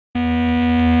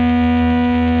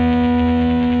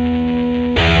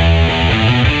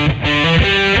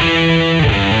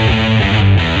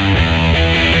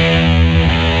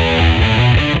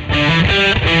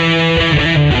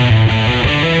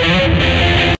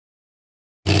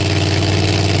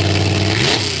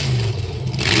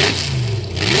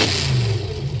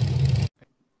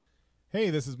Hey,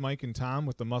 this is Mike and Tom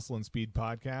with the Muscle and Speed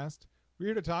podcast. We're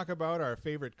here to talk about our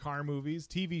favorite car movies,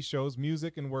 TV shows,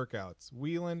 music, and workouts,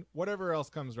 wheeling, whatever else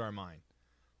comes to our mind.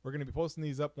 We're going to be posting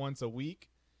these up once a week.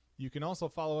 You can also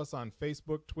follow us on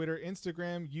Facebook, Twitter,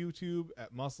 Instagram, YouTube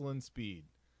at Muscle and Speed.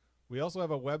 We also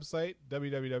have a website,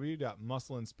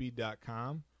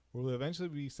 www.muscleandspeed.com, where we'll eventually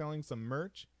be selling some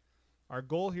merch. Our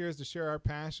goal here is to share our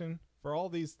passion for all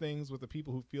these things with the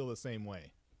people who feel the same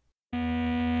way.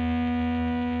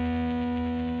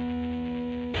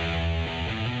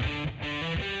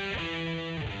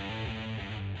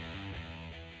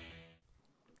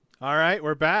 All right,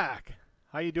 we're back.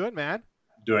 How you doing, man?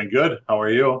 Doing good. How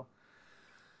are you?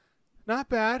 Not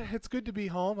bad. It's good to be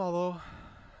home, although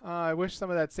I wish some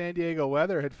of that San Diego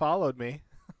weather had followed me.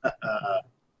 At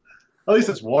least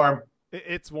it's warm.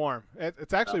 It's warm.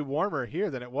 It's actually warmer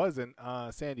here than it was in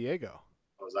San Diego.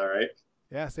 Was that right?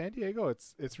 Yeah, San Diego,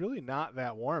 it's really not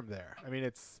that warm there. I mean,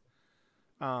 it's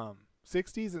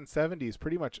 60s and 70s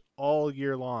pretty much all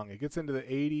year long. It gets into the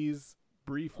 80s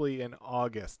briefly in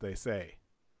August, they say.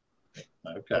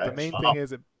 Okay. But the main thing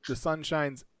is the sun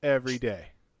shines every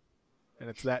day, and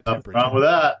it's that temperature. Nothing wrong with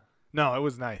that. No, it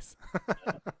was nice.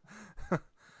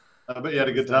 I bet you had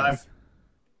a good time. Nice.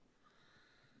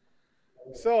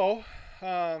 So,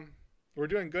 we're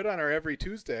doing good on our every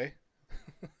Tuesday.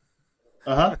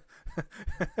 Uh-huh.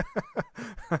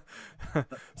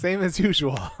 Same as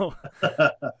usual.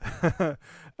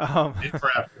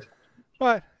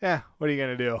 But, yeah, what are you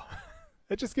going to do?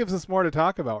 It just gives us more to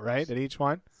talk about, right, at each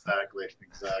one? Exactly.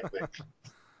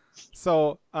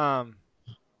 So,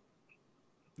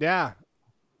 yeah,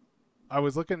 I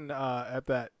was looking at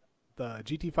that. The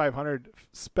GT500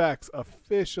 specs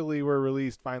officially were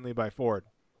released finally by Ford.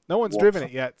 No one's driven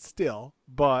it yet still,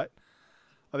 but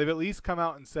they've at least come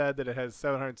out and said that it has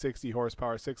 760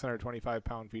 horsepower, 625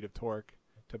 pound-feet of torque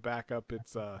to back up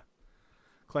its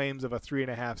claims of a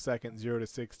 3.5 second 0 to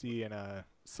 60 and a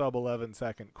sub 11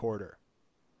 second quarter.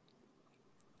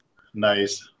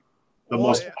 Nice. The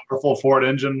most powerful Ford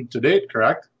engine to date,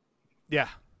 correct? Yeah.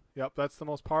 Yep, that's the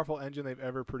most powerful engine they've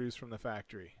ever produced from the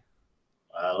factory.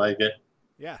 I like it.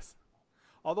 Yes.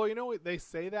 Although, you know, they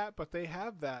say that, but they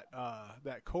have that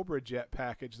that Cobra Jet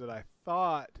package that I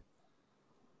thought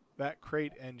that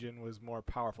crate engine was more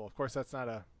powerful. Of course, that's not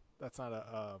a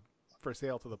for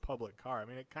sale to the public car. I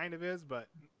mean, it kind of is, but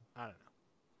I don't know.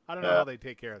 I don't know how they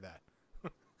take care of that.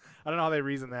 I don't know how they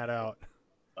reason that out.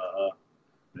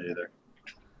 Me either.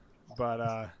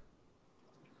 But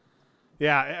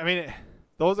yeah, I mean,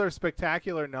 those are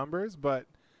spectacular numbers, but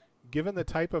given the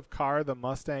type of car the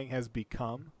Mustang has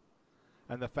become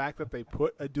and the fact that they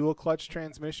put a dual clutch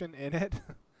transmission in it,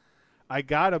 I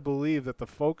gotta believe that the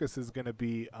focus is going to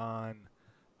be on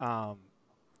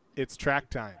its track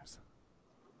times.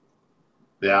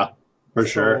 Yeah, for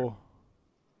sure.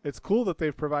 It's cool that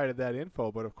they've provided that info,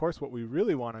 but of course what we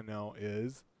really want to know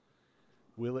is,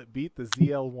 will it beat the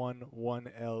ZL1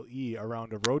 1LE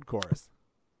around a road course?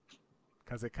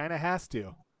 Because it kind of has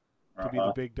to be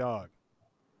the big dog.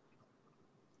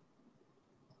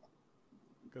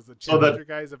 Because the Challenger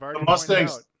guys have already pointed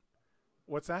out.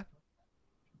 What's that?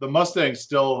 The Mustang's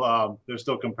still, they're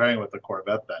still comparing with the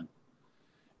Corvette then.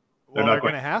 Well, they're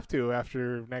going to have to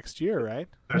after next year, right?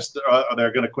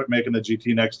 They're going to quit making the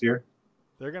GT next year?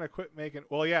 They're going to quit making,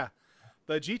 well, yeah.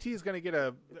 The GT is going to get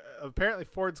apparently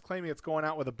Ford's claiming it's going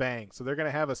out with a bang. So they're going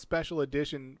to have a special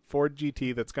edition Ford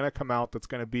GT that's going to come out that's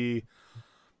going to be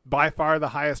by far the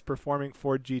highest performing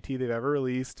Ford GT they've ever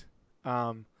released.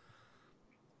 So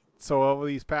over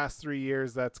these past 3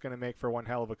 years, that's going to make for one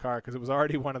hell of a car because it was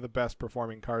already one of the best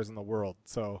performing cars in the world.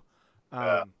 So,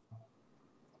 no,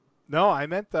 I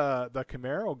meant the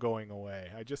Camaro going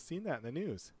away. I just seen that in the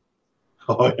news.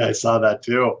 Oh, yeah, I saw that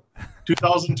too.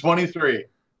 2023.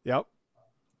 Yep.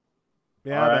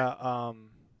 Yeah, right.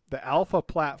 The Alpha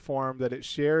platform that it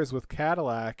shares with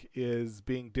Cadillac is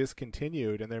being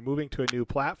discontinued, and they're moving to a new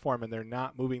platform, and they're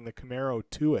not moving the Camaro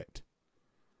to it.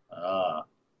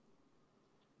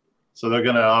 So they're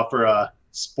going to offer a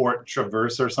Sport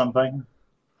Traverse or something?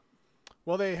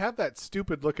 Well, they have that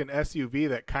stupid-looking SUV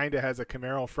that kind of has a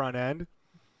Camaro front end.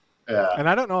 Yeah. And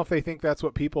I don't know if they think that's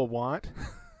what people want.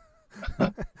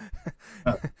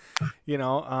 You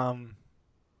know,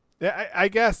 yeah, I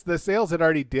guess the sales had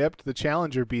already dipped. The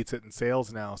Challenger beats it in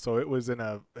sales now, so it was in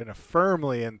a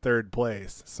firmly in third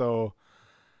place. So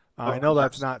I know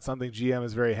that's not something GM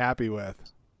is very happy with.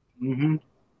 Mm-hmm.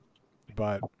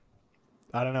 But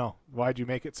I don't know. Why'd you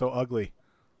make it so ugly?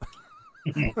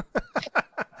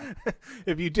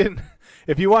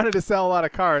 If you wanted to sell a lot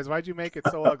of cars, why'd you make it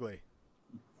so ugly?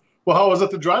 Well, how was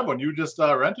it to drive one? You just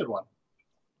rented one.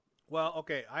 Well,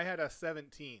 okay, I had a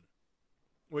 17.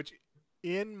 which,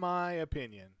 in my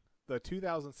opinion, the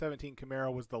 2017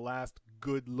 Camaro was the last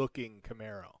good-looking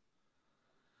Camaro.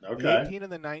 The Okay. 18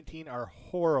 and the 19 are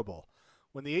horrible.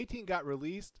 When the 18 got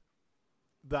released,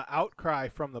 the outcry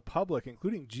from the public,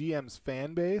 including GM's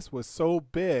fan base, was so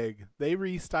big, they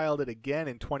restyled it again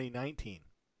in 2019.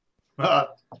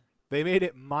 They made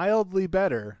it mildly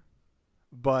better,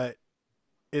 but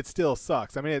it still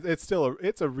sucks. I mean, it's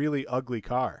a really ugly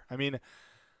car. I mean,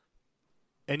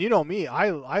 and you know me,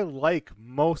 I like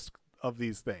most of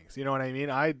these things. You know what I mean?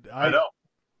 I know.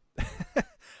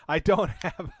 I don't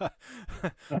have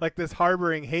like this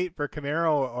harboring hate for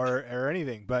Camaro or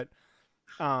anything, but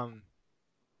the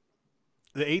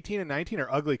 18 and 19 are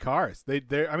ugly cars. They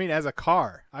I mean, as a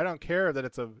car, I don't care that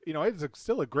it's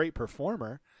still a great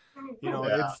performer. You know,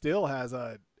 it still has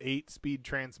a 8-speed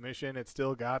transmission. It's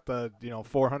still got the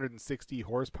 460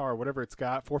 horsepower, whatever it's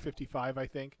got, 455 I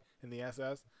think in the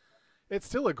SS. It's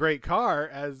still a great car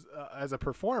as a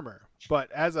performer, but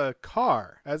as a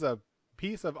car, as a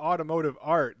piece of automotive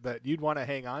art that you'd want to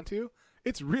hang on to,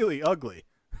 it's really ugly.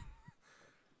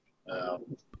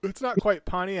 It's not quite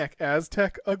Pontiac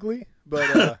Aztec ugly,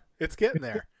 but it's getting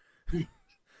there.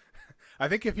 I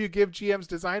think if you give GM's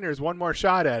designers one more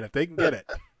shot at it, they can get it.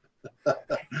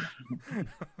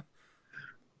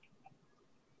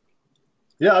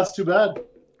 Yeah, that's too bad.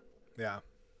 Yeah.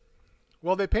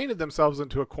 Well, they painted themselves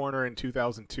into a corner in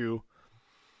 2002,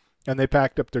 and they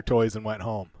packed up their toys and went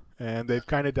home. And they've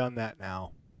kind of done that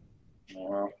now.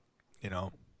 Wow. You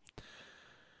know,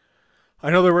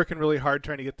 I know they're working really hard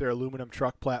trying to get their aluminum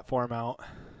truck platform out.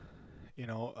 You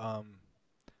know,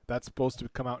 that's supposed to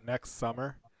come out next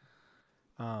summer.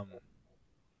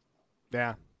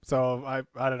 Yeah. So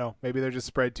I don't know. Maybe they're just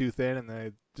spread too thin, and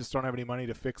they just don't have any money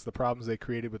to fix the problems they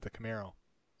created with the Camaro.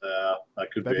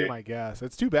 That'd be my guess.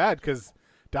 It's too bad because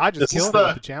Dodge is killing it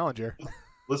with the Challenger.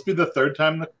 Let's be the third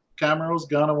time the Camaro's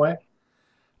gone away.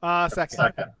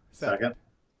 Second.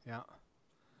 Yeah.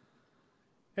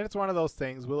 And it's one of those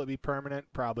things. Will it be permanent?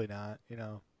 Probably not. You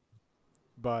know,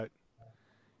 but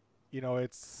you know,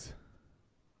 it's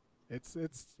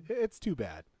too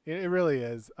bad. It really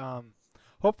is.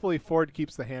 Hopefully Ford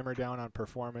keeps the hammer down on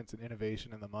performance and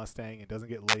innovation in the Mustang and doesn't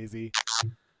get lazy.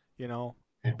 You know,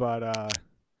 but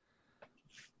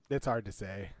it's hard to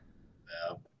say.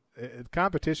 Yeah.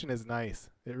 Competition is nice.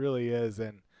 It really is,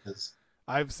 and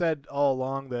I've said all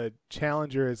along the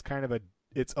Challenger is kind of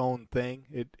its own thing.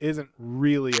 It isn't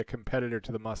really a competitor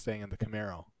to the Mustang and the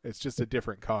Camaro. It's just a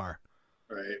different car.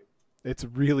 Right. It's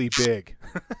really big.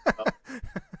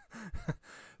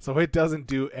 So it doesn't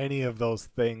do any of those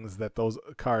things that those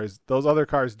other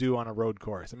cars do on a road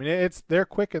course. I mean, they're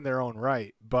quick in their own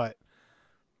right, but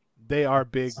they are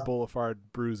big boulevard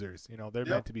bruisers. You know, they're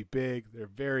meant to be big. They're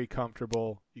very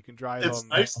comfortable. You can drive them. It's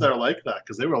nice they're like that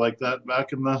because they were like that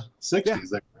back in the 60s.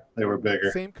 Yeah. They were bigger.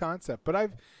 Same concept. But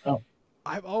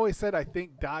I've always said I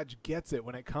think Dodge gets it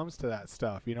when it comes to that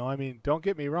stuff. You know, I mean, don't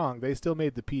get me wrong. They still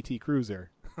made the PT Cruiser.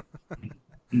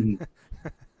 Mm-hmm.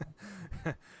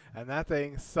 And that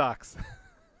thing sucks.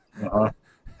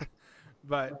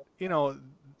 But, you know,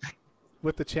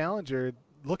 with the Challenger,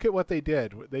 look at what they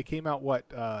did. They came out,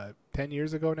 10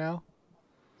 years ago now?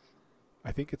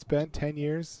 I think it's been 10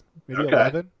 years, maybe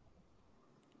 11.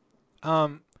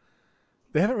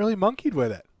 They haven't really monkeyed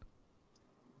with it.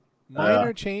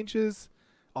 Minor changes,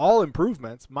 all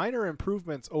improvements, minor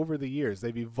improvements over the years.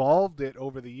 They've evolved it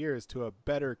over the years to a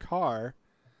better car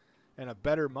and a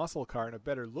better muscle car and a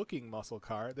better looking muscle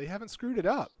car. They haven't screwed it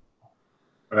up.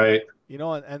 Right. You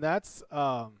know, and that's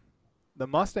the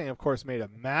Mustang, of course, made a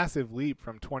massive leap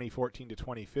from 2014 to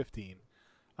 2015.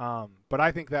 But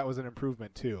I think that was an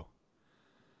improvement too.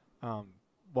 Well,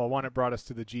 one, it brought us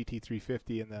to the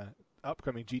GT350 and the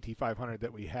upcoming GT500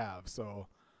 that we have. So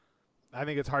I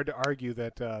think it's hard to argue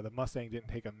that the Mustang didn't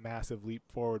take a massive leap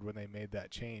forward when they made that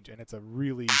change. And it's a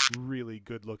really, really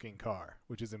good looking car,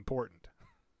 which is important.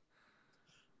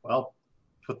 Well,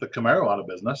 put the Camaro out of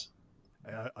business.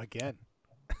 Again.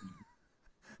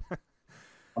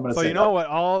 So you know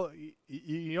what?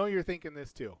 You know you're thinking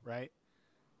this too, right?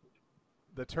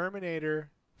 The Terminator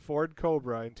Ford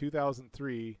Cobra in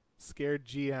 2003 scared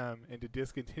GM into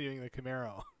discontinuing the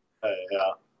Camaro.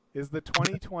 Yeah. Is the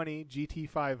 2020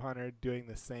 GT500 doing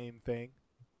the same thing?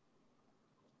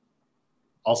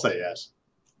 I'll say yes.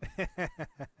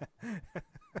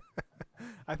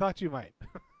 I thought you might.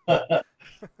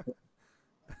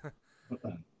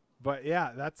 But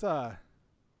yeah, that's a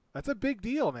big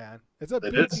deal, man. It's a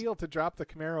big deal to drop the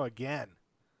Camaro again.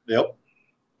 Yep.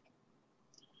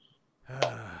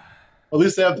 At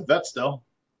least they have the Vet still.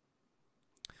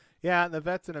 Yeah, the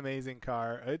Vet's an amazing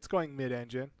car. It's going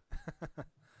mid-engine.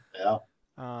 Yeah.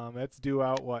 It's due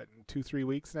out in 2-3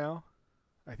 weeks now.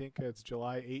 I think it's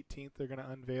July 18th. They're going to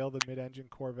unveil the mid-engine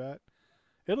Corvette.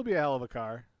 It'll be a hell of a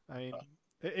car. I mean,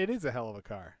 it is a hell of a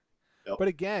car. Yep. But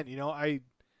again,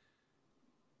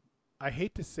 I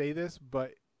hate to say this,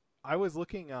 but I was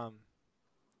looking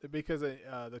because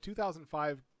the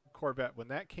 2005 Corvette, when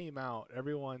that came out,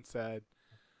 everyone said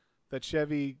that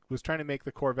Chevy was trying to make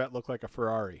the Corvette look like a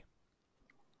Ferrari.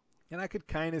 And I could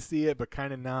kind of see it, but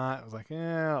kind of not. I was like,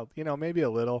 maybe a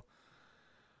little.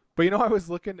 But I was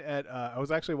looking at, I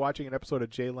was actually watching an episode of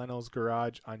Jay Leno's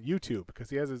Garage on YouTube because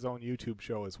he has his own YouTube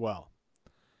show as well.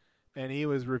 And he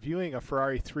was reviewing a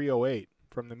Ferrari 308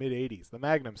 from the mid 80s, the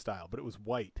Magnum style, but it was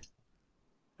white.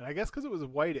 And I guess because it was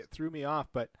white, it threw me off.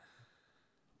 But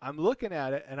I'm looking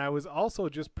at it, and I was also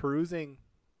just perusing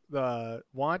the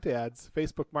want ads,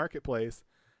 Facebook Marketplace,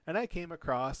 and I came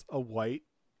across a white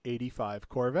 85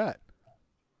 Corvette.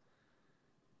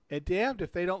 And damned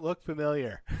if they don't look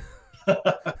familiar.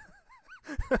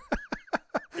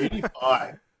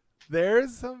 85.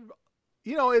 There's some,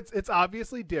 it's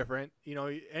obviously different.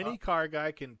 Any car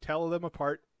guy can tell them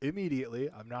apart immediately.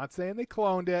 I'm not saying they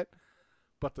cloned it,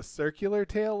 but the circular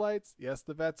taillights, yes,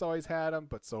 the Vet's always had them,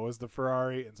 but so has the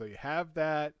Ferrari. And so you have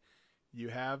that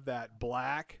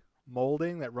black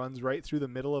molding that runs right through the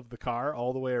middle of the car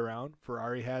all the way around.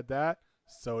 Ferrari had that.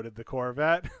 So did the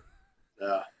Corvette.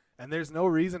 Yeah. And there's no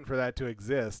reason for that to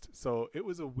exist. So it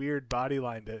was a weird body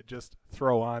line to just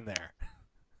throw on there.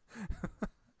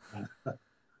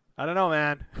 I don't know,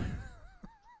 man.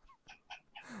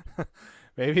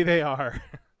 Maybe they are.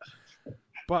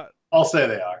 But I'll say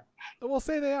they are. We'll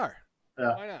say they are.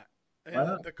 Yeah. Why not? And Why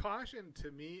not? the caution to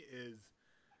me is,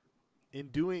 in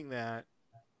doing that,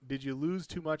 did you lose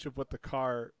too much of what the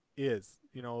car is?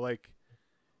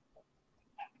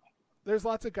 There's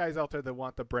lots of guys out there that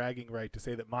want the bragging right to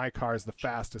say that my car is the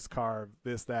fastest car,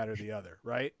 this, that, or the other,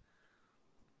 right?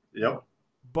 Yep.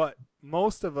 But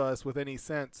most of us with any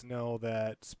sense know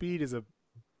that speed is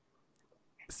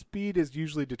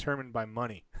usually determined by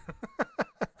money.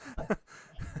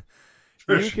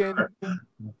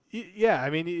 Yeah, I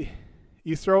mean,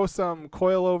 you throw some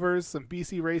coilovers, some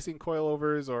BC Racing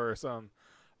coilovers, or some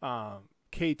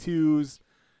K2s,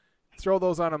 throw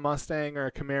those on a Mustang or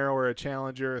a Camaro or a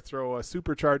Challenger, throw a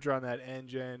supercharger on that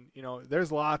engine.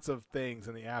 There's lots of things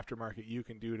in the aftermarket you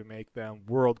can do to make them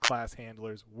world-class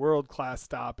handlers, world-class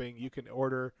stopping. You can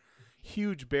order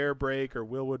huge Bear brake or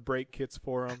Willwood brake kits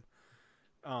for them.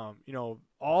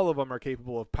 All of them are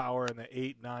capable of power in the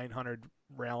 800-900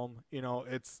 realm.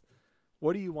 It's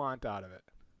what do you want out of it?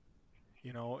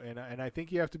 And I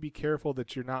think you have to be careful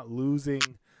that you're not losing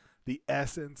the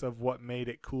essence of what made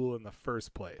it cool in the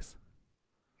first place.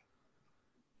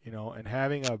 And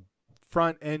having a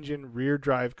front engine rear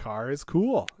drive car is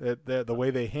cool. The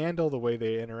way they handle, the way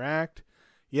they interact.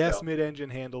 Yes, Yeah. mid-engine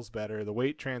handles better. The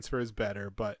weight transfer is better,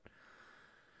 but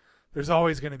there's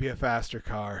always going to be a faster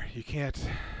car. You can't,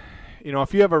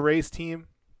 if you have a race team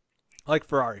like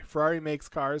Ferrari makes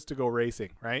cars to go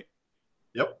racing, right?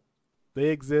 Yep. They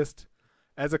exist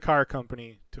as a car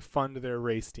company to fund their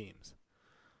race teams.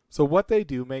 So what they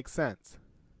do makes sense.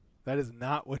 That is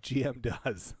not what GM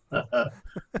does.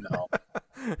 No.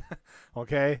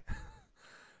 Okay?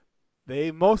 They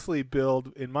mostly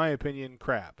build, in my opinion,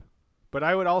 crap. But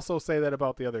I would also say that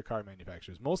about the other car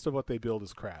manufacturers. Most of what they build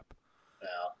is crap.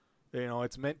 Yeah.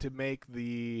 It's meant to make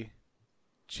the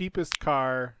cheapest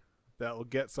car that will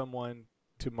get someone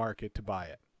to market to buy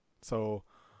it. So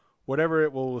whatever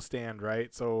it will withstand,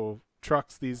 right? So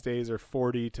trucks these days are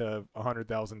 $40,000 to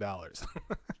 $100,000.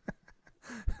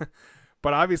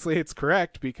 But obviously it's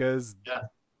correct because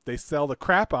they sell the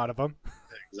crap out of them.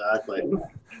 Exactly.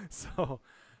 So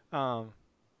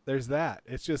there's that.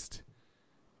 It's just,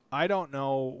 I don't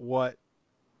know what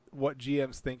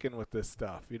GM's thinking with this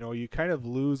stuff. You kind of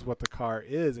lose what the car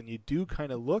is, and you do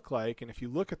kind of look like, and if you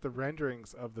look at the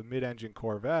renderings of the mid-engine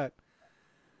Corvette,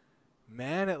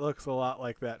 man, it looks a lot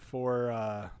like that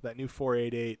new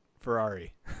 488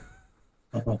 Ferrari.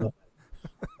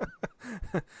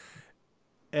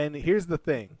 And here's the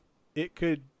thing.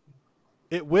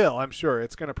 It will, I'm sure.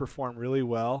 It's going to perform really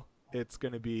well. It's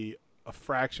going to be a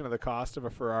fraction of the cost of a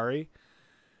Ferrari,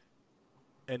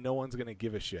 and no one's going to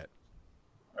give a shit.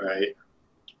 Right.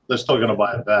 They're still going to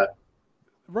buy a Vet.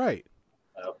 Right.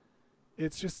 Yep.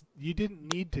 It's just, you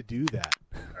didn't need to do that.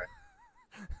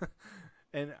 Right.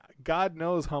 And God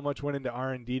knows how much went into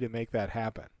R&D to make that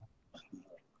happen.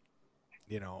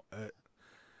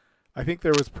 I think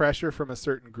there was pressure from a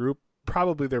certain group,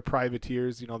 probably their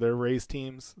privateers, their race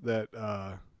teams that,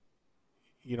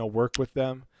 work with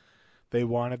them. They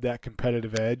wanted that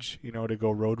competitive edge, to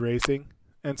go road racing.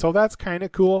 And so that's kind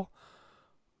of cool.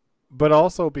 but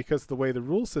also because the way the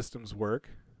rule systems work,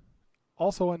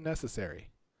 also unnecessary.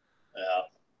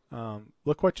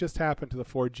 Look what just happened to the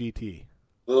Ford GT.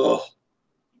 Ugh.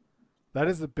 That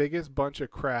is the biggest bunch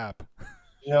of crap.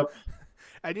 Yep.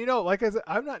 And like I said,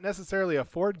 I'm not necessarily a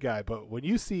Ford guy, but when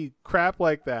you see crap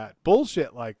like that,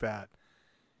 bullshit like that,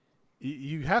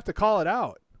 you have to call it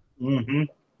out. Mm-hmm.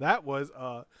 That was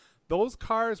those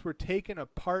cars were taken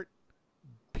apart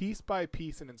piece by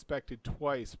piece and inspected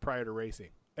twice prior to racing.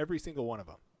 Every single one of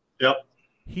them. Yep.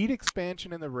 Heat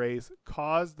expansion in the race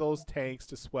caused those tanks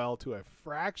to swell to a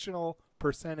fractional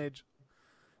percentage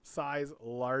size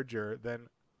larger than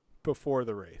before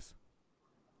the race.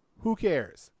 Who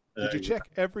cares? Did you check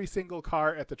every single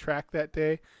car at the track that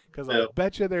day? Because I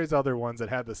bet you there's other ones that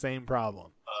had the same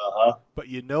problem. But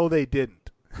they didn't.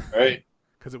 Right.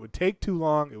 Because it would take too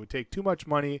long. It would take too much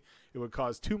money. It would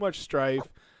cause too much strife.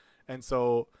 And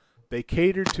so they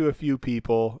catered to a few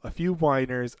people, a few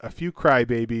whiners, a few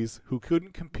crybabies who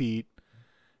couldn't compete,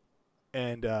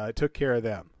 and took care of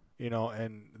them.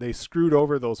 And they screwed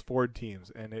over those Ford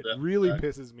teams. And it really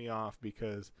pisses me off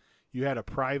because you had a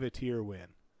privateer win.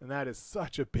 And that is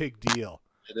such a big deal.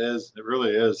 It is. It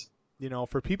really is.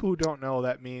 For people who don't know,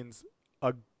 that means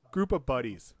a group of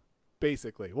buddies,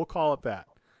 basically. We'll call it that.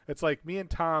 It's like me and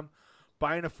Tom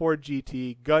buying a Ford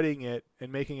GT, gutting it,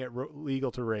 and making it legal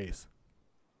to race.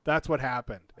 That's what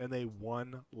happened. And they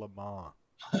won Le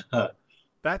Mans.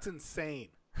 That's insane.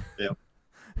 Yep.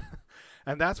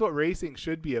 And that's what racing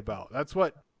should be about. That's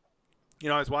what,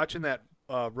 I was watching that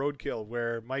Roadkill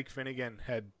where Mike Finnegan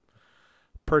had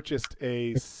purchased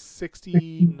a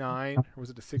 69, or was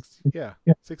it a 60? Yeah,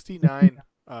 69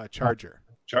 Charger.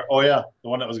 Oh, yeah. The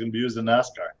one that was going to be used in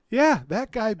NASCAR. Yeah,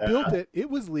 that guy built it. It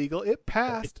was legal. It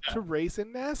passed to race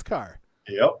in NASCAR.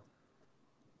 Yep.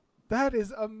 That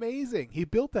is amazing. He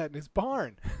built that in his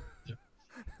barn.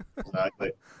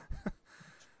 Exactly.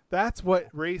 That's what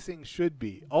racing should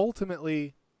be.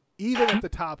 Ultimately, even at the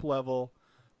top level,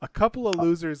 a couple of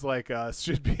losers like us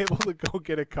should be able to go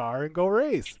get a car and go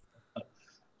race.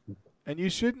 And you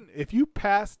shouldn't, if you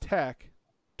pass tech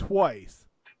twice,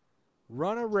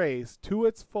 run a race to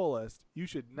its fullest, you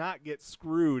should not get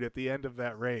screwed at the end of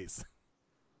that race.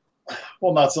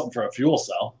 Well, not something for a fuel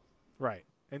cell. Right.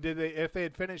 And if they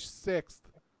had finished sixth,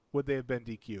 would they have been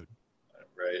DQ'd?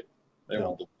 Right.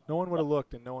 No one would have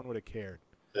looked and no one would have cared.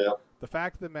 Yeah. The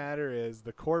fact of the matter is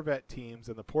the Corvette teams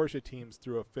and the Porsche teams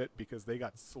threw a fit because they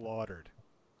got slaughtered.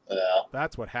 Yeah.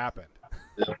 That's what happened.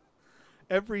 Yeah.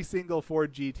 Every single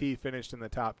Ford GT finished in the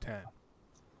top 10.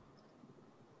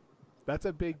 That's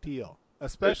a big deal,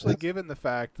 especially given the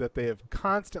fact that they have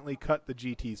constantly cut the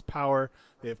GT's power.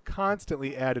 They have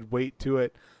constantly added weight to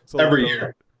it. So every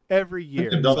year. Every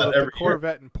year. So that the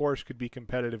Corvette and Porsche could be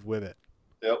competitive with it.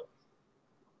 Yep.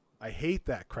 I hate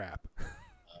that crap.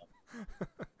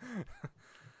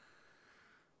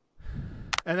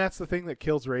 And that's the thing that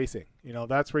kills racing.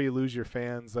 That's where you lose your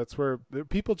fans. That's where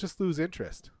people just lose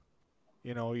interest.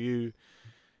 I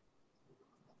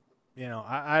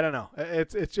don't know.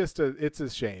 It's just it's a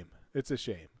shame. It's a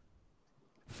shame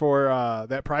for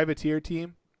that privateer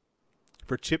team,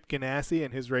 for Chip Ganassi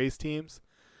and his race teams.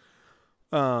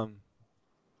 They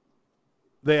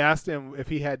asked him if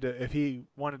he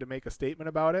wanted to make a statement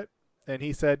about it, and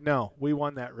he said, "No, we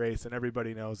won that race, and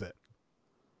everybody knows it."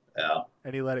 Yeah.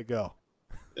 And he let it go.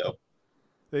 Yep.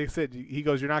 They said, he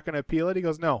goes, "You're not going to appeal it?" He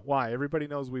goes, "No. Why? Everybody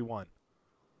knows we won."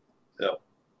 Yep.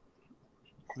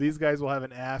 These guys will have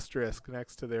an asterisk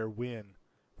next to their win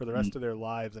for the rest of their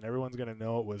lives, and everyone's going to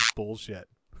know it was bullshit.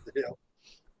 Yep.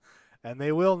 And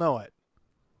they will know it.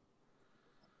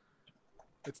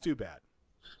 It's too bad.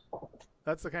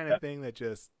 That's the kind of thing that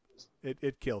just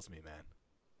it kills me, man.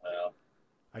 Yeah.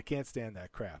 I can't stand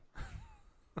that crap.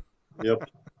 Yep.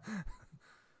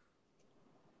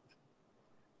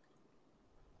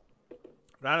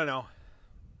 But I don't know.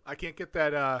 I can't get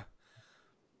that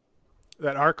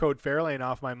R code Fairlane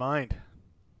off my mind.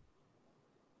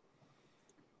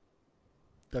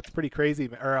 That's pretty crazy.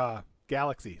 Or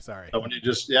Galaxy, sorry. The one you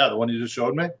just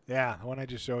showed me? Yeah, the one I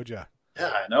just showed you. Yeah,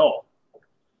 I know.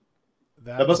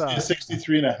 That must be a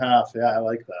 63.5. Yeah, I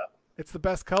like that. It's the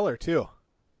best color too,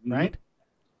 right?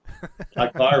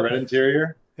 Black car, red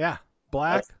interior. Yeah,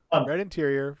 black, red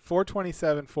interior,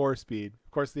 427 4-speed.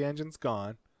 Of course, the engine's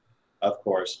gone. Of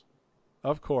course.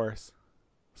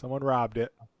 Someone robbed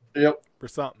it. Yep. For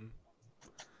something.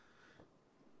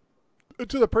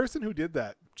 To the person who did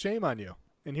that, shame on you.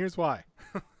 And here's why.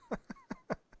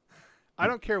 I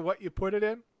don't care what you put it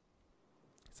in.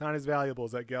 It's not as valuable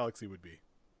as that Galaxy would be.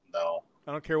 No.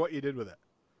 I don't care what you did with it.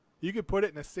 You could put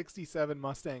it in a 67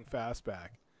 Mustang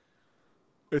Fastback.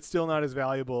 It's still not as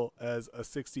valuable as a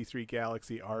 63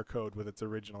 Galaxy R code with its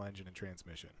original engine and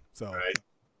transmission. So Right.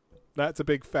 that's a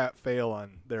big fat fail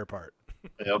on their part.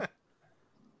 Yep.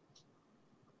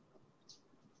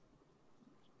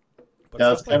 But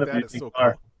Yeah, it's stuff like kind of a that is unique so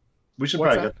car. cool. We should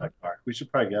What's probably that? get that car. We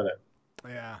should probably get it.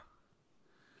 Yeah.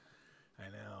 I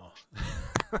know.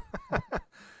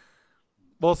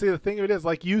 Well, see, the thing of it is,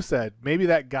 like you said, maybe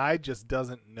that guy just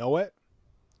doesn't know it.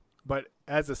 But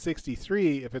as a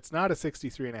 63, if it's not a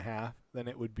 63 and a half, then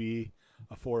it would be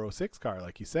a 406 car,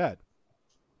 like you said.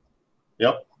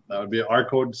 Yep. That would be R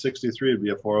code 63. It'd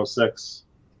be a 406.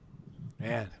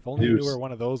 Man, if only you knew where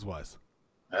one of those was.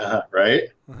 Right?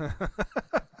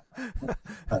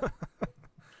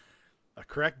 A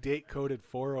correct date coded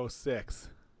 406.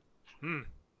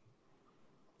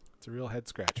 It's a real head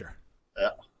scratcher. Yeah.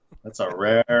 That's a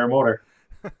rare motor.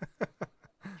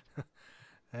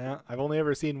 Yeah, I've only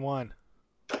ever seen one.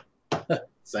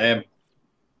 Same.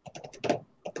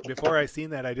 Before I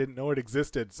seen that, I didn't know it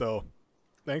existed, so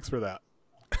thanks for that.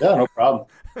 Yeah, no problem.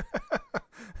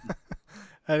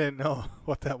 I didn't know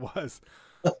what that was.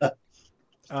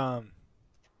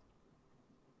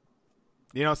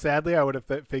 Sadly, I would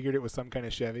have figured it was some kind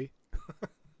of Chevy.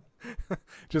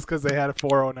 Just because they had a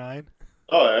 409.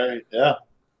 Oh, yeah.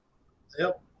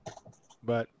 Yep.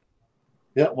 But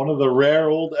yeah, one of the rare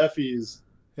old FEs.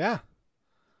 Yeah.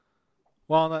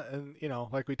 Well, and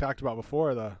like we talked about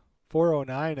before, the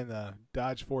 409 and the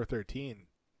Dodge 413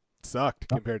 sucked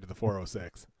compared to the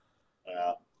 406.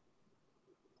 Yeah.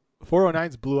 The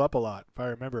 409s blew up a lot, if I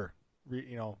remember.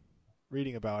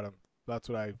 Reading about them, that's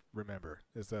what I remember.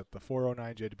 Is that the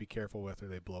 409s you had to be careful with, or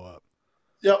they blow up.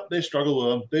 Yep, they struggled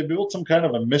with them. They built some kind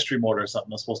of a mystery motor or something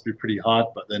that's supposed to be pretty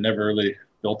hot, but they never really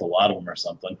built a lot of them or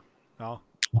something. Oh.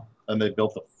 And they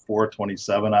built the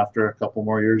 427 after a couple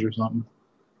more years or something.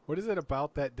 What is it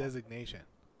about that designation?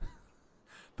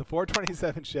 The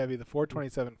 427 Chevy, the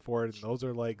 427 Ford, and those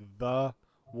are like the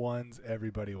ones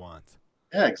everybody wants.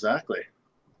 Yeah, exactly.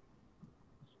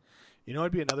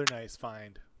 It'd be another nice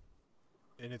find,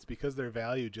 and it's because their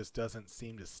value just doesn't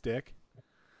seem to stick,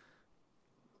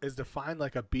 is to find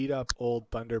like a beat up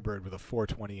old Thunderbird with a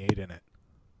 428 in it.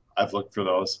 I've looked for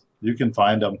those. You can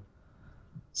find them.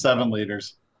 7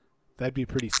 liters. That'd be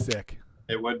pretty sick.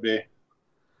 It would be.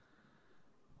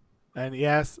 And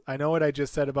yes, I know what I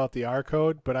just said about the R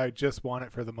code, but I just want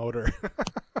it for the motor.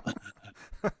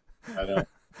 I know.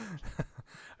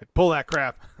 I'd pull that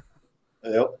crap.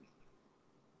 Yep.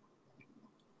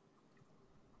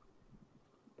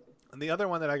 And the other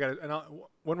one that I got, and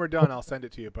when we're done, I'll send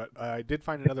it to you. But I did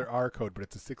find another R code, but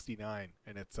it's a 69,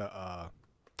 and it's a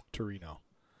Torino.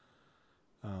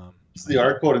 It's the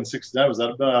R code in 69. Was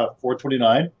that about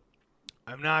 429?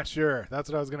 I'm not sure. That's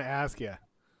what I was going to ask you.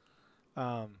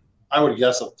 I would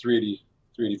guess a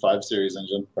 385 series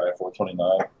engine, probably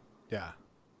 429. Yeah.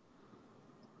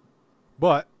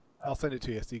 But I'll send it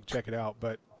to you so you can check it out.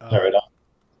 But Right on.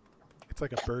 it's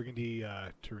like a burgundy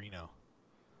Torino.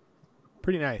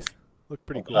 Pretty nice. Looked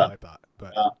pretty cool, I thought.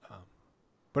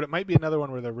 But it might be another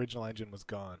one where the original engine was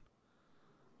gone.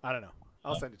 I don't know.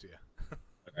 I'll send it to you. All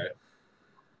right.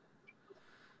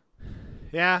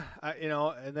 Yeah,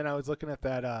 and then I was looking at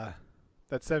that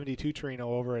 72 Torino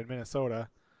over in Minnesota.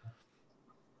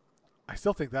 I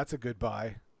still think that's a good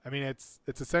buy. I mean, it's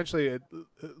essentially it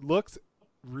looks,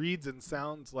 reads, and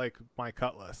sounds like my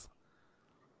Cutlass.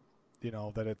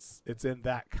 That it's in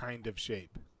that kind of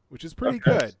shape, which is pretty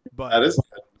good. But that is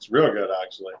good. It's real good,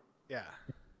 actually. Yeah.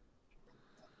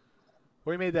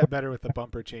 We made that better with the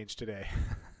bumper change today.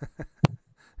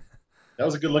 That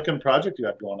was a good looking project you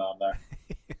had going on there.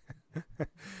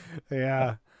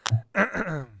 Yeah.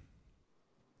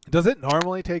 Does it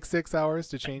normally take 6 hours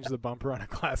to change the bumper on a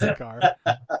classic car?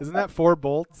 Isn't that 4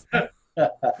 bolts?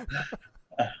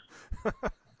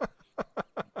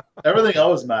 Everything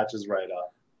always matches right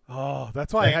up. Oh,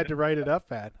 that's why I had to write it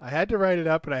up, man. I had to write it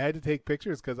up, and I had to take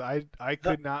pictures because I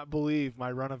could not believe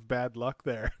my run of bad luck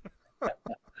there.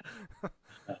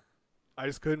 I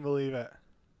just couldn't believe it.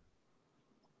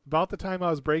 About the time I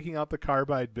was breaking out the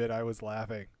carbide bit, I was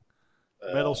laughing.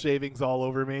 Metal shavings all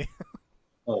over me.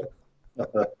 Oh.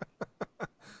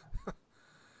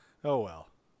 Oh, well.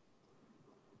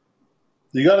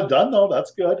 You got it done, though.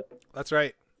 That's good. That's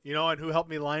right. And who helped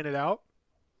me line it out?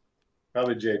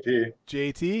 Probably JP.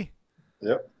 JT.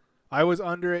 Yep. I was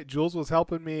under it. Jules was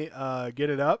helping me get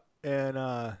it up,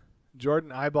 and Jordan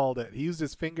eyeballed it. He used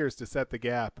his fingers to set the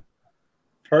gap.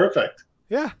 Perfect.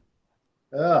 Yeah.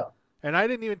 Yeah. And I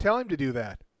didn't even tell him to do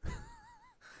that.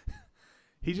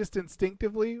 He just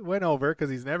instinctively went over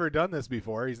because he's never done this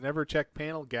before. He's never checked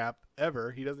panel gap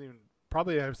ever. He doesn't even,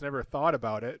 probably has never thought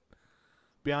about it.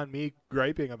 beyond me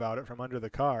griping about it from under the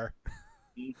car.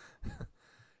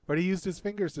 But he used his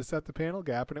fingers to set the panel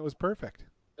gap, and it was perfect.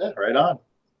 Yeah, right on.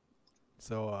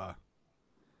 So,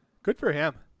 good for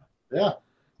him. Yeah.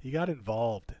 He got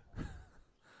involved.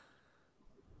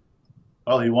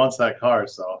 Well, he wants that car,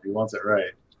 so he wants it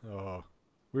right. Oh,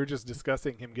 we were just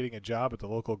discussing him getting a job at the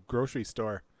local grocery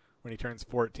store when he turns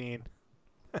 14.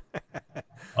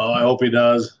 Oh, I hope he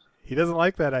does. He doesn't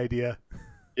like that idea.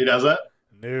 He doesn't?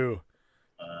 No.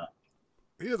 Uh,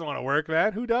 He doesn't want to work,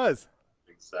 man. Who does?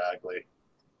 exactly.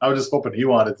 I was just hoping he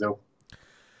wanted to.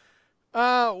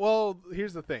 Well,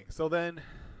 here's the thing. So then,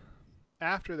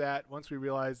 after that, once we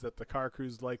realized that the car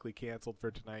cruise likely canceled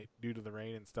for tonight due to the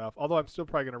rain and stuff, although I'm still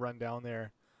probably going to run down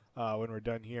there when we're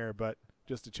done here, but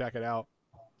just to check it out.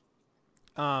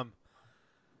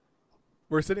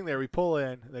 We're sitting there. We pull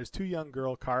in. There's two young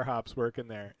girl car hops working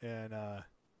there, and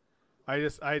I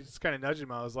just kind of nudged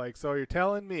him. I was like, "So you're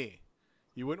telling me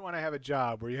you wouldn't want to have a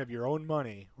job where you have your own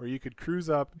money, where you could cruise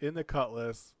up in the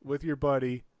Cutlass with your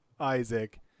buddy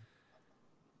Isaac,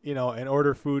 and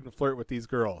order food and flirt with these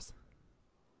girls?"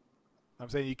 I'm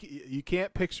saying you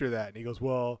can't picture that. And he goes,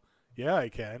 "Well, yeah, I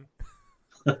can."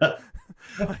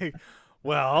 Like,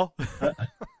 well,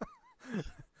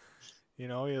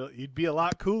 you'd be a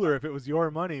lot cooler if it was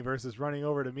your money versus running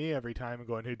over to me every time and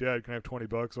going, "Hey, Dad, can I have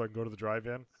 $20 so I can go to the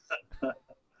drive-in?"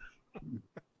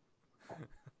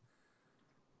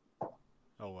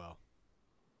 Oh, well.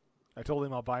 I told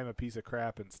him I'll buy him a piece of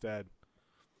crap instead.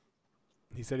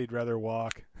 He said he'd rather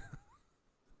walk.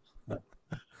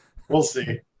 We'll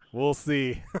see. We'll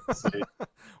see. We'll see.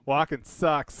 Walking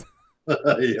sucks.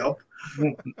 Yep.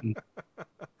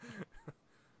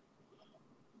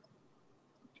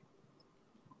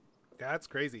 Yeah, that's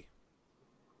crazy.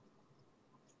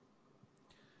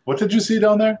 What did you see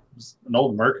down there? An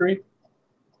old Mercury?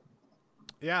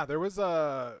 Yeah, there was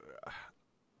a.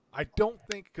 I don't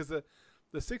think because the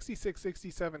 66,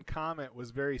 67 Comet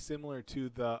was very similar to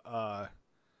the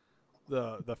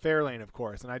Fairlane, of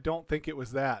course, and I don't think it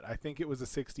was that. I think it was a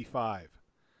 65.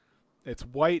 It's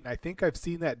white, and I think I've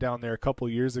seen that down there a couple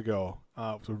years ago.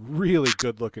 It was a really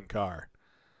good-looking car.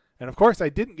 And, of course, I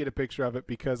didn't get a picture of it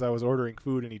because I was ordering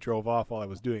food and he drove off while I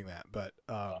was doing that. But,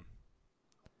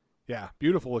 yeah,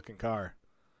 beautiful-looking car.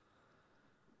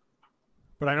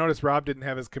 But I noticed Rob didn't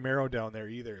have his Camaro down there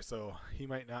either, so he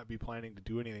might not be planning to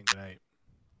do anything tonight.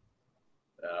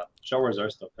 Yeah, showers are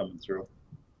still coming through.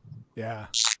 Yeah.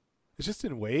 It's just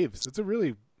in waves.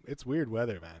 It's weird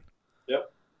weather, man.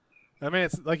 Yep. I mean,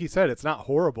 it's like you said, it's not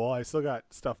horrible. I still got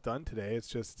stuff done today. It's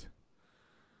just,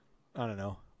 I don't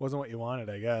know. Wasn't what you wanted,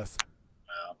 I guess.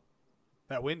 Yeah.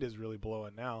 That wind is really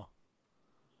blowing now.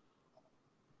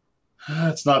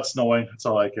 It's not snowing. That's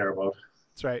all I care about.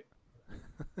 That's right.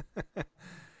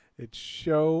 It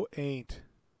show ain't.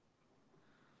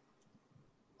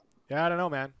 Yeah, I don't know,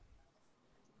 man.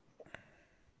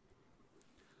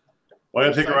 Well, I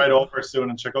gotta take a ride over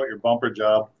soon and check out your bumper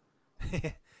job.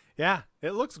 Yeah,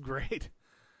 it looks great.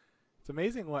 It's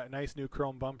amazing what a nice new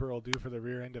chrome bumper will do for the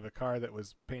rear end of a car that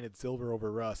was painted silver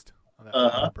over rust on that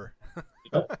bumper.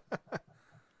 Yep. What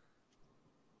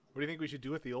do you think we should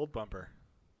do with the old bumper?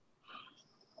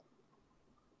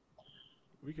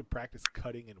 We could practice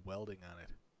cutting and welding on it.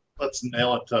 Let's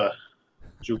nail it to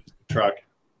Juke's truck.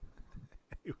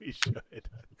 We should.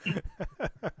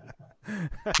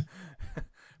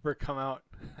 Or come out,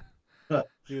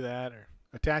 do that, or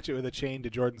attach it with a chain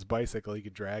to Jordan's bicycle. He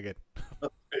could drag it. There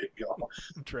you go.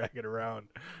 Drag it around.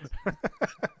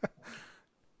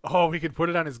 Oh, we could put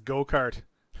it on his go-kart.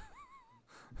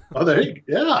 Oh, there you go.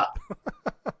 Yeah.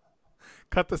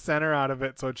 Cut the center out of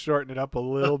it so it shortened it up a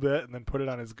little bit and then put it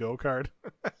on his go-kart.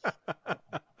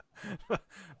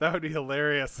 That would be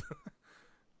hilarious.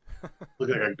 Look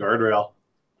like a guardrail.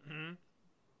 Mm-hmm.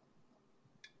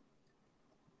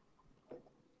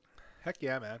 Heck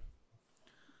yeah, man.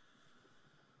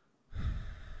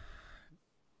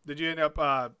 Did you end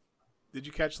up, did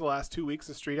you catch the last 2 weeks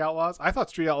of Street Outlaws? I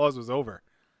thought Street Outlaws was over.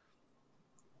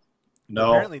 No,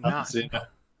 apparently I haven't not. seen it.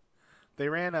 They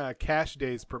ran a Cash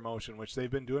Days promotion, which they've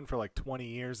been doing for like 20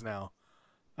 years now,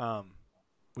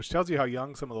 which tells you how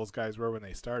young some of those guys were when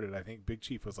they started. I think Big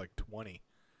Chief was like 20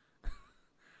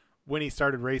 when he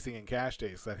started racing in Cash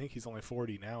Days. I think he's only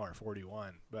 40 now or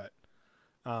 41. But,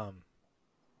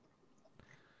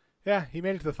 yeah, he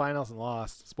made it to the finals and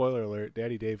lost. Spoiler alert,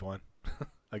 Daddy Dave won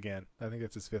again. I think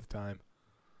that's his 5th time.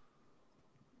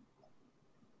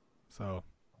 So,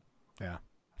 yeah.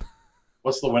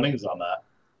 What's the winnings on that?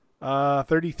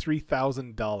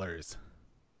 $33,000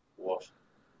 Woof.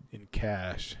 in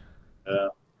cash. Yeah.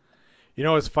 You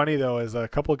know what's funny though is a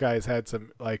couple guys had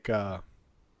some like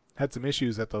had some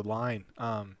issues at the line.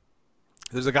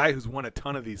 There's a guy who's won a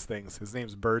ton of these things. His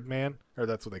name's Birdman, or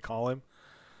that's what they call him.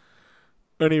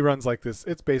 And he runs like this.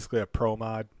 It's basically a pro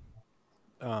mod,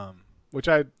 which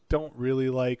I don't really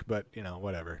like, but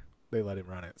whatever. They let him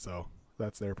run it, so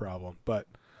that's their problem. But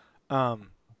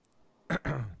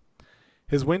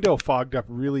his window fogged up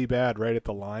really bad right at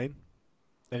the line,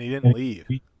 and he didn't leave.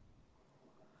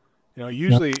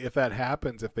 Usually if that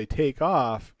happens, if they take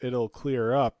off, it'll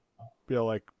clear up,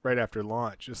 like right after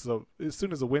launch, just so as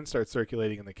soon as the wind starts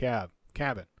circulating in the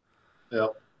cabin.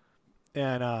 Yep.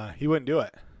 And he wouldn't do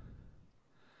it.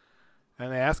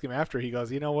 And they asked him after. He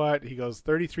goes, you know what? He goes,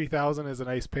 $33,000 is a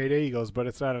nice payday. He goes, but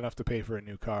it's not enough to pay for a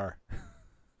new car.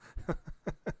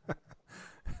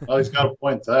 Oh, he's got a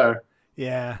point there.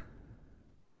 Yeah.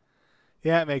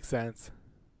 Yeah, it makes sense.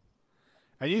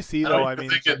 And you see, though,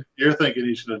 you're thinking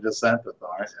he should have just sent it, though,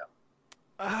 aren't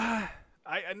you?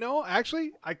 I know.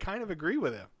 Actually, I kind of agree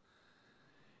with him.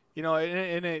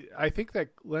 I think that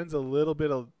lends a little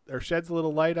bit of, or sheds a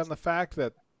little light on the fact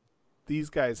that these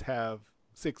guys have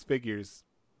 6 figures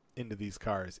into these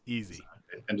cars easy.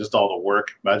 And just all the work.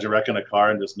 Imagine wrecking a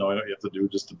car and just knowing what you have to do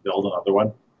just to build another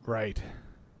one. Right.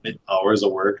 8 hours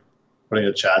of work putting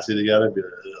a chassis together.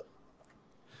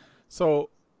 So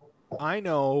I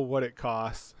know what it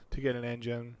costs to get an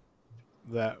engine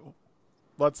that,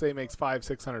 let's say, makes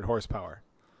 500-600 horsepower.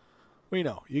 We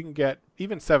know you can get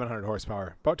even 700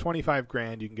 horsepower, about 25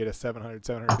 grand. You can get a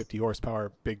 750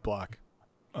 horsepower big block.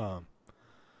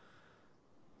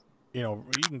 You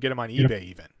can get them on eBay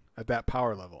even at that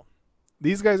power level.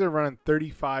 These guys are running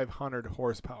 3,500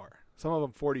 horsepower. Some of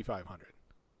them 4,500.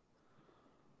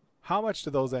 How much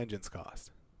do those engines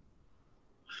cost?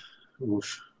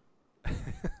 Oof.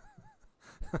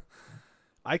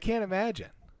 I can't imagine.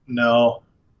 No.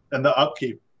 And the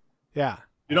upkeep. Yeah.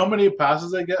 You know how many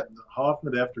passes they get? How often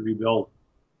do they have to rebuild?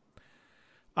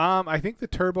 I think the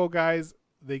turbo guys,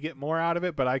 they get more out of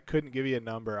it, but I couldn't give you a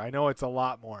number. I know it's a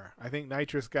lot more. I think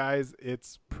nitrous guys,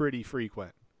 it's pretty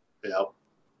frequent. Yep.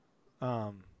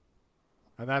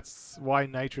 And that's why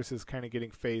nitrous is kind of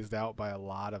getting phased out by a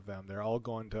lot of them. They're all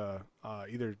going to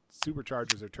either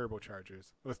superchargers or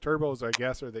turbochargers. With turbos, I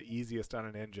guess, are the easiest on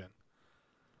an engine.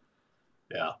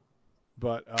 Yeah.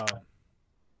 But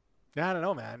I don't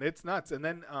know, man. It's nuts. And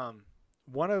then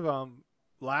one of them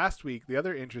last week, the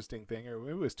other interesting thing, or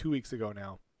maybe it was 2 weeks ago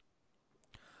now,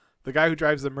 the guy who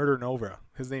drives the Murder Nova,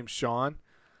 his name's Sean.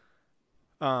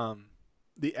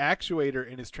 The actuator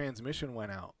in his transmission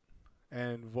went out.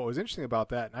 And what was interesting about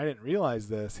that, and I didn't realize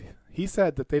this, he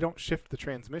said that they don't shift the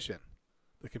transmission.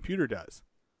 The computer does.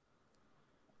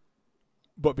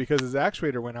 But because his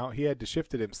actuator went out, he had to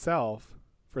shift it himself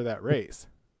for that race,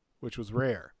 which was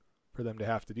rare for them to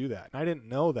have to do that. And I didn't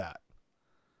know that.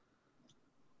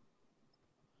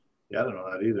 Yeah, I don't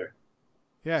know that either.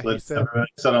 Yeah, so he said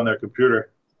set on their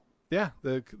computer. Yeah,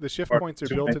 the shift points are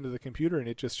built into the computer, and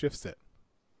it just shifts it.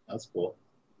 That's cool.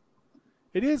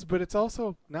 It is, but it's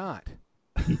also not.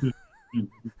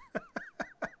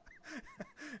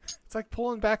 It's like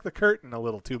pulling back the curtain a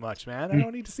little too much, man. I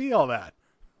don't need to see all that.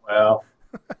 Well.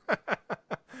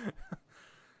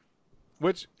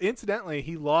 Which, incidentally,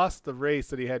 he lost the race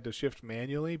that he had to shift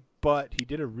manually, but he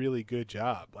did a really good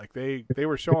job. Like they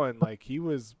were showing like he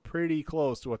was pretty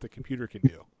close to what the computer can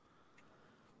do.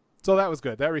 So that was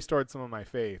good. That restored some of my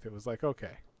faith. It was like,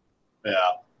 okay.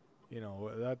 Yeah.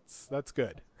 That's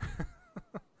good.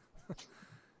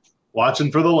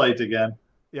 Watching for the light again.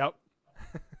 Yep.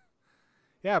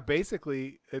 Yeah,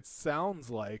 basically, it sounds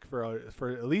like for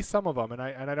at least some of them, and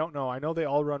I don't know. I know they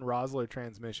all run Rosler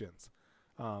transmissions.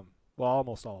 Well,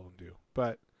 almost all of them do.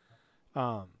 But,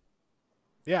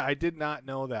 yeah, I did not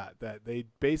know that they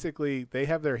basically they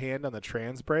have their hand on the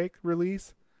trans brake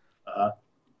release,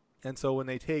 and so when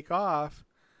they take off,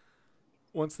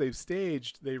 once they've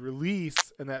staged, they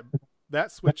release, and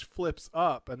that switch flips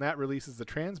up, and that releases the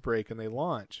trans brake, and they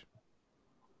launch.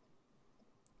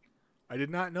 I did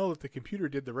not know that the computer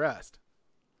did the rest.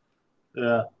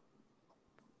 Yeah.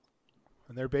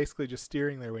 And they're basically just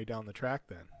steering their way down the track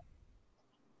then.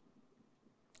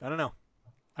 I don't know.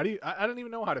 I don't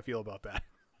even know how to feel about that.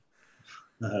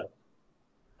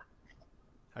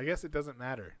 I guess it doesn't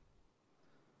matter.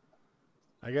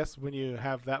 I guess when you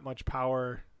have that much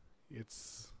power,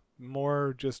 it's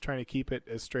more just trying to keep it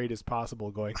as straight as possible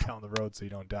going down the road so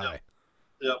you don't die.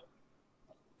 Yep.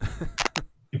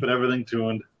 Keeping everything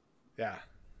tuned. Yeah.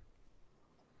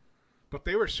 But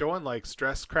they were showing like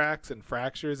stress cracks and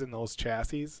fractures in those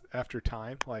chassis after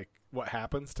time, like what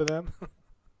happens to them.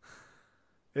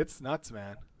 It's nuts,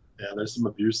 man. Yeah, there's some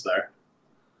abuse there.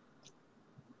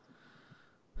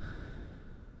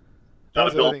 That Got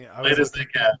was to the other build thing. as light as they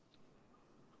can.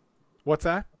 What's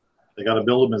that? They got to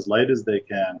build them as light as they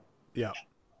can. Yeah.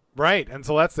 Right. And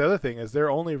so that's the other thing is they're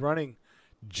only running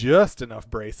just enough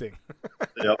bracing.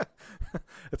 Yep.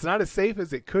 It's not as safe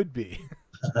as it could be.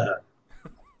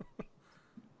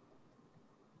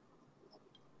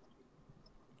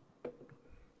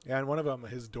 Yeah, and one of them,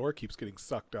 his door keeps getting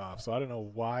sucked off, so I don't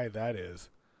know why that is.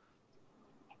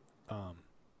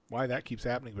 Why that keeps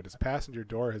happening, but his passenger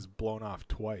door has blown off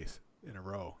twice in a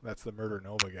row. That's the Murder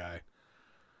Nova guy.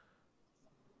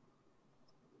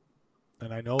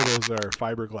 And I know those are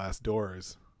fiberglass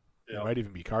doors. Yep. They might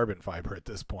even be carbon fiber at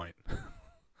this point.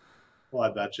 Well,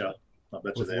 I bet you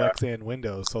with they Lexan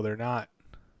windows, so they're not,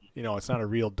 it's not a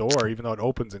real door. Even though it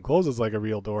opens and closes like a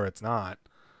real door, it's not.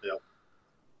 Yep.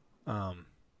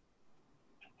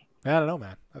 I don't know,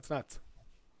 man. That's nuts.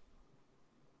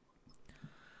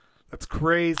 That's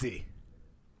crazy.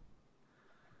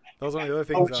 Those are the other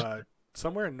things.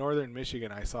 Somewhere in northern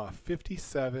Michigan, I saw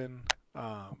 57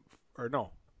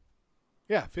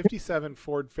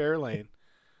 Ford Fairlane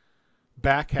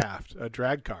back half, a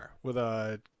drag car with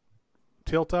a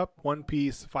tilt-up,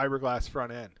 one-piece fiberglass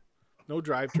front end. No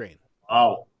drivetrain.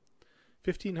 Wow.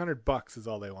 $1,500 is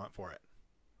all they want for it.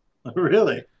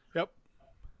 Really? Yep.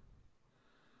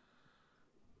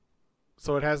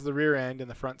 So it has the rear end and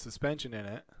the front suspension in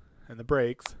it and the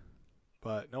brakes,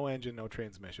 but no engine, no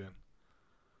transmission.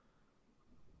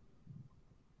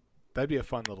 That'd be a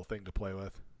fun little thing to play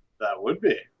with. That would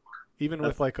be. Even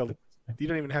with you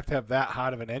don't even have to have that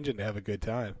hot of an engine to have a good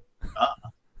time.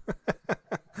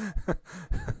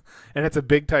 And it's a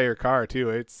big tire car too.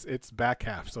 It's back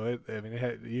half, so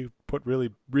you put really,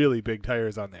 really big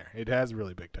tires on there. It has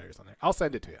really big tires on there. I'll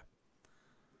send it to you.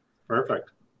 Perfect.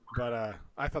 But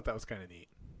I thought that was kind of neat.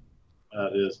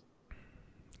 That is.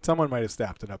 Someone might have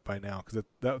staffed it up by now because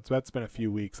that's been a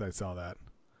few weeks I saw that.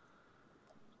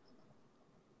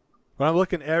 But I'm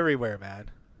looking everywhere, man.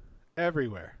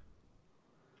 Everywhere.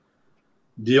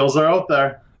 Deals are out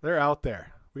there. They're out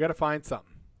there. We got to find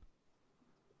something.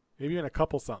 Maybe even a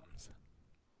couple somethings.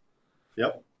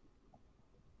 Yep.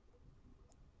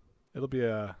 It'll be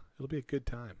a good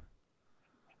time.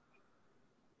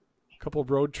 A couple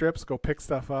road trips, go pick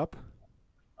stuff up.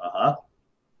 Uh-huh.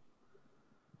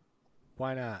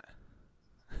 Why not?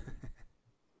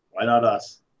 Why not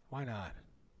us? Why not?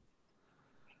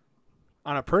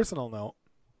 On a personal note,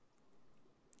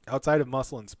 outside of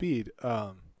muscle and speed,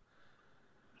 I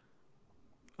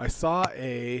saw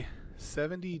a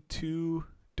 72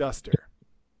 Duster.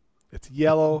 It's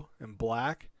yellow and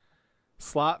black.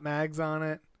 Slot mags on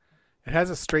it. It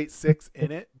has a straight 6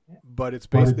 in it, but it's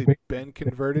basically been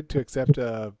converted to accept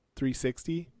a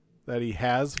 360 that he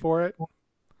has for it.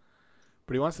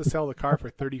 But he wants to sell the car for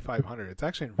 $3,500. It's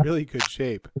actually in really good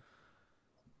shape.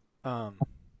 That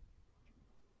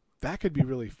could be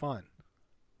really fun.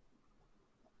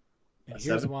 And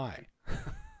here's why.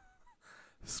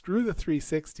 Screw the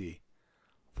 360.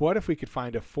 What if we could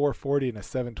find a 440 and a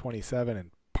 727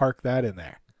 and park that in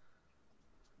there?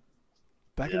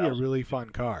 That could be a really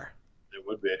fun car. It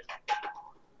would be.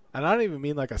 And I don't even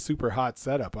mean like a super hot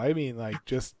setup. I mean like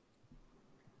just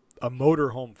a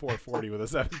motorhome 440 with a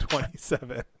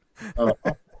 727.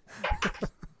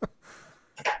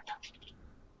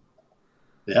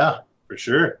 Yeah, for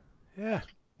sure. Yeah.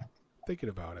 Thinking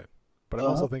about it. But I'm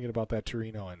also thinking about that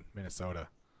Torino in Minnesota.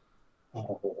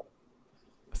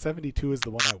 72 is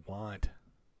the one I want.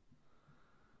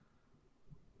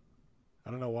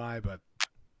 I don't know why, but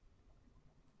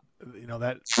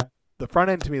that the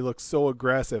front end to me looks so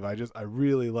aggressive. I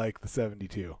really like the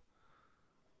 72.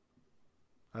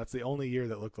 That's the only year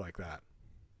that looked like that.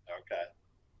 Okay.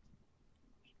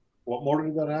 What motor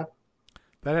did that have?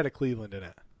 That had a Cleveland in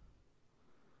it.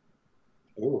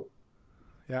 Ooh.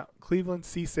 Yeah, Cleveland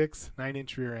C6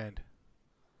 9-inch rear end.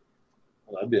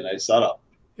 Well, that'd be a nice setup.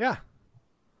 Yeah.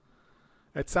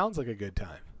 It sounds like a good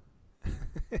time.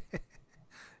 But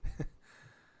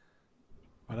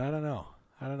I don't know.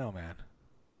 I don't know, man.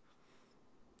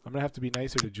 I'm going to have to be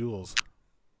nicer to Jules.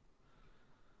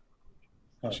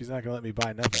 She's not going to let me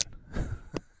buy nothing.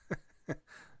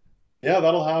 Yeah,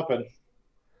 that'll happen.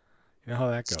 You know how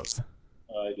that goes.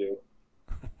 I do.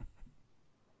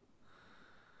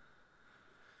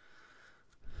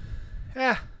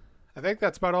 Yeah. I think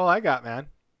that's about all I got, man.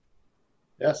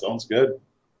 Yeah, sounds good.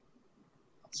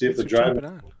 See if the drive.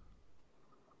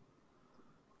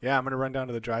 Yeah, I'm going to run down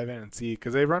to the drive-in and see,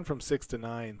 because they run from 6 to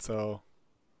 9, so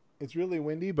it's really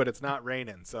windy, but it's not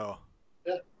raining, so.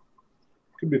 Yeah.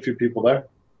 Could be a few people there.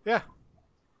 Yeah.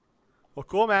 Well,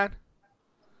 cool, man.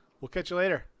 We'll catch you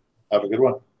later. Have a good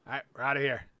one. All right, we're out of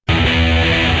here.